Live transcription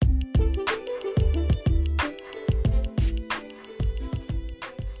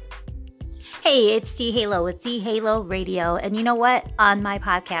Hey, it's D Halo with D Halo Radio. And you know what? On my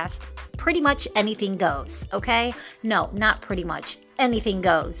podcast, pretty much anything goes, okay? No, not pretty much. Anything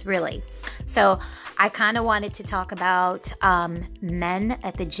goes, really. So I kind of wanted to talk about men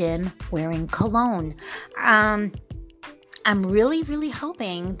at the gym wearing cologne. I'm really, really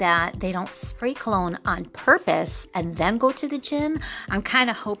hoping that they don't spray cologne on purpose and then go to the gym. I'm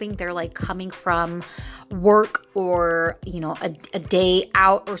kind of hoping they're like coming from work or, a day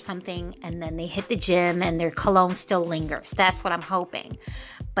out or something, and then they hit the gym and their cologne still lingers. That's what I'm hoping.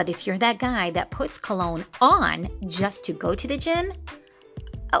 But if you're that guy that puts cologne on just to go to the gym,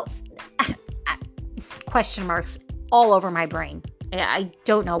 question marks all over my brain. I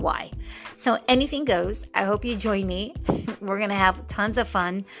don't know why. So anything goes. I hope you join me. We're going to have tons of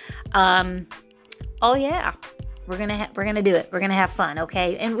fun. We're going to do it. We're going to have fun,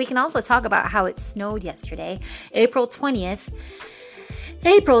 okay? And we can also talk about how it snowed yesterday, April 20th,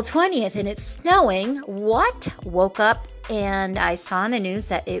 and it's snowing. What? Woke up and I saw in the news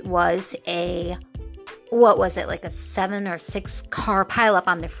that it was like a 7 or 6 car pileup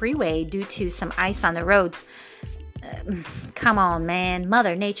on the freeway due to some ice on the roads. Come on, man.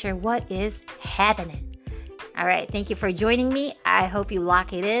 Mother Nature, what is happening? All right. Thank you for joining me. I hope you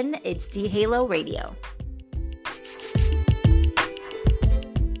lock it in. It's D Halo Radio.